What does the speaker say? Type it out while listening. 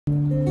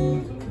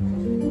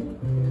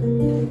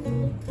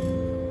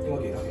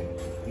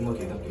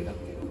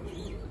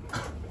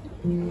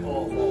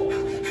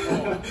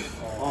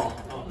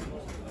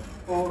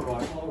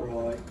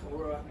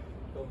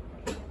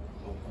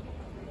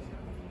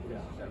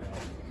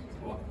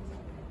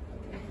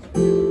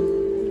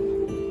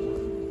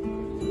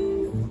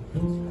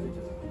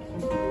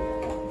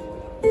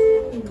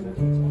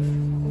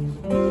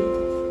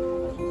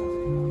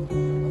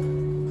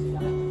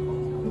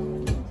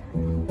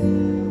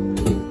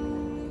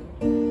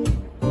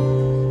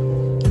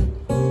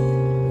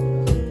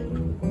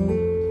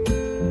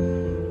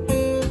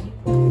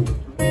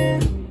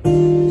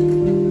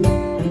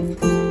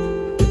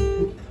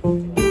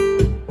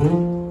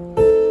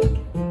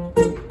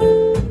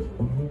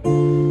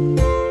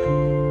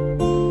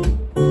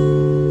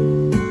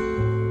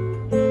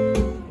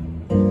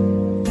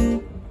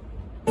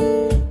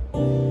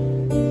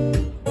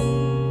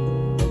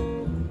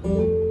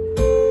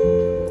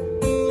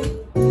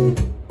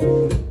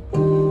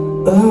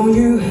Oh,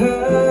 you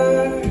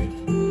heard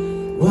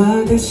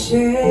what they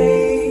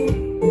say.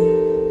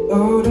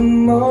 Oh, the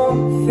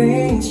more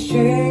things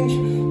change,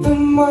 the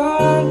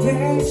more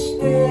they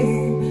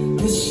stay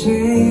the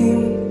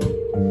same.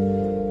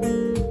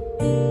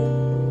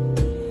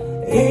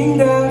 Ain't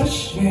that a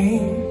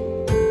shame?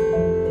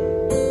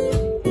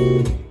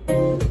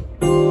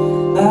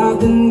 I've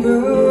been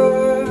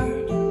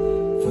good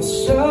for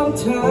some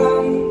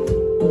time.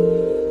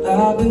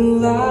 I've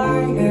been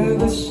lying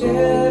ever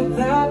said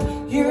that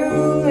you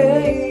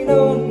ain't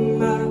on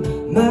my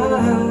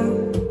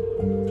mind.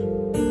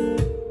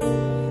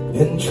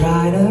 Been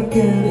trying to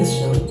give it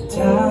some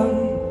time.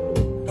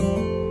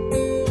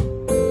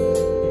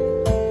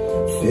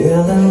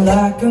 Feeling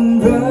like I'm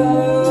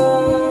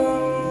running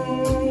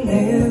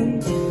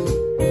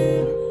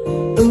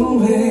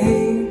away.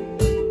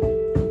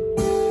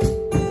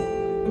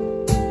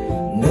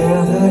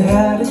 Never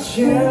had a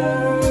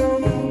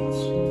chance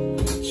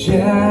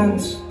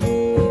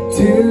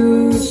to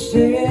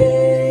say.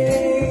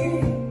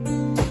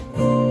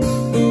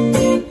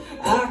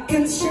 I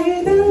can say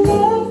that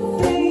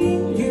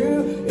loving you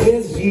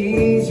is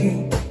easy.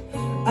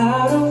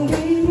 I don't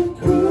need to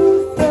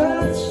prove a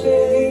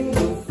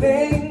single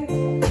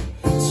thing.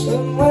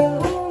 Somewhere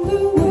along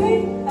the way,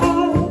 I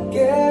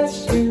guess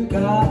you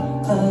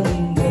got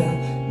under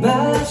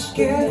my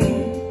skin.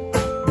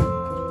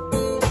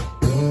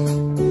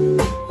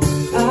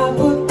 I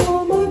put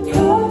all my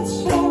cards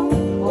out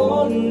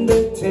on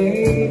the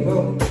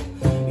table.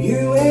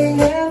 You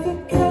ain't ever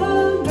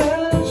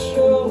gonna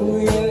show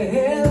your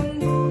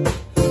hand.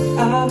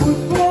 I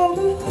would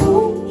rather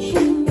hold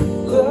you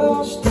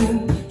close than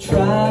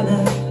try to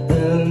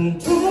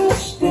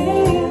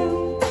understand.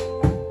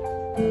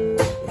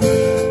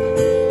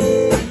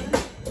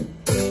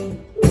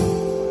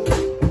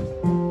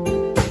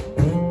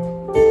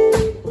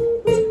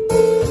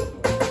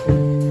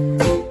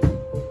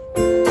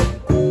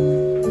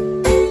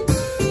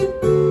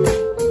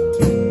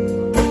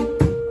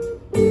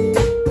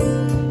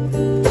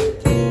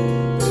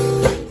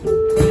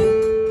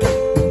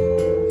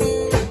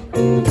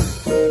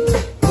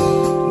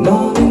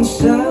 Morning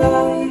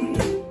sun,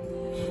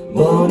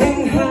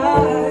 morning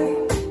high.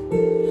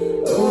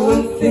 Oh,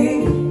 I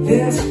think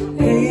this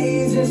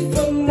haze is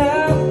for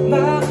now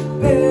my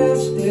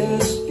best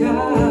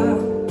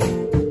disguise.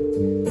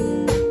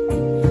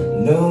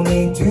 No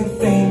need to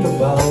think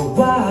about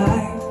why.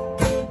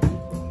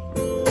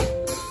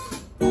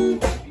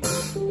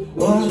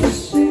 What you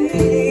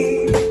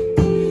see,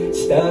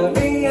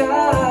 starry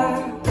eye.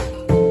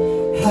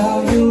 How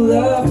you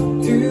love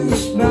to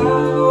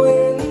smile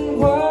and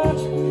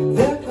watch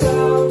the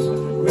clouds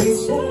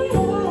race out.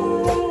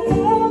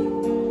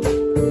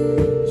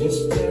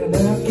 Just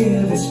gonna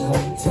give it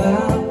some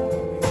time.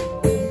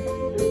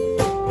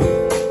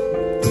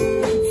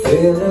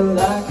 Feeling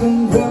like I'm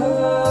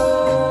running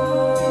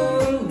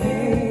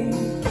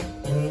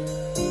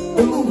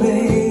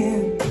away.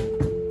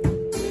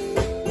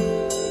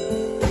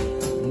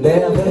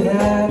 Never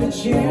had a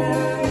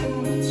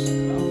chance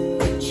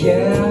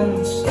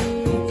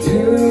to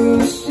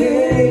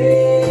say.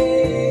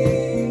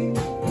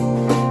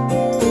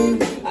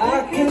 I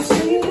can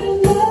see that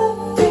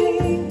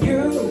loving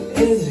you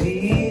is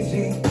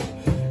easy.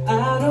 I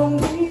don't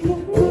need to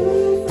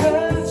prove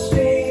a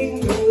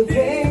single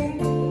thing.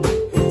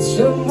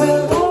 Somewhere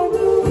along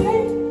the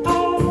way, I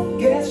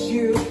guess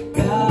you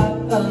got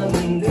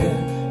under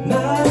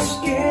my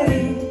skin.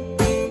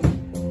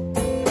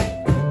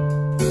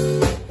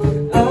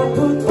 I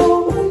put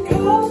all my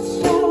cards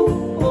out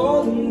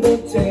on the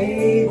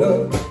table.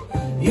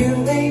 You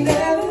ain't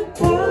ever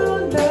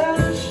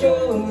gonna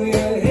show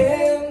your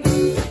hand.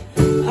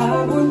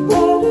 I would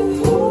rather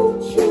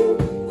hold you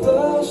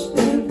close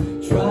than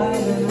try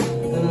to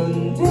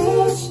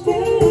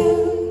understand.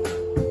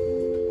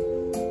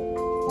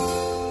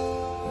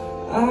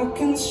 I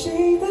can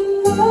see that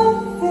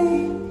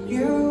loving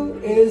you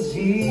is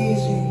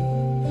easy.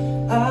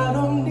 I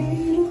don't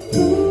need to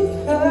prove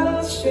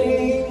a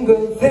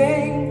single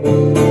thing.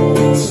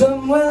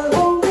 Somewhere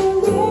along the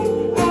way,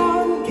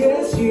 I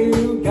guess you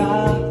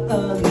got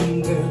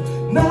under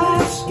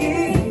my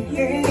skin.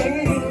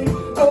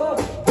 Oh,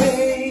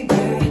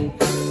 baby,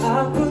 I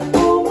put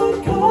all my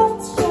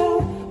cards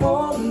out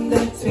on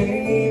the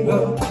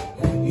table.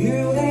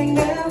 You ain't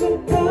never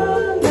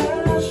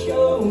gonna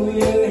show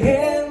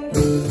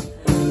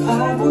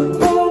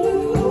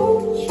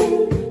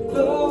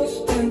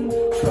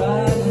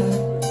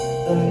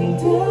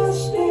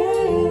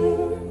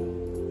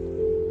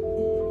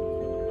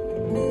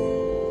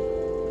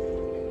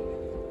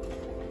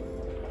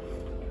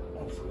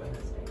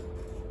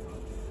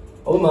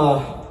好咁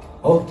啊，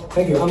好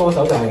 ，thank you，啱啱嗰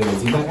首就係嚟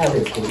自翻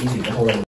Ayres 嘅以前嘅好啦。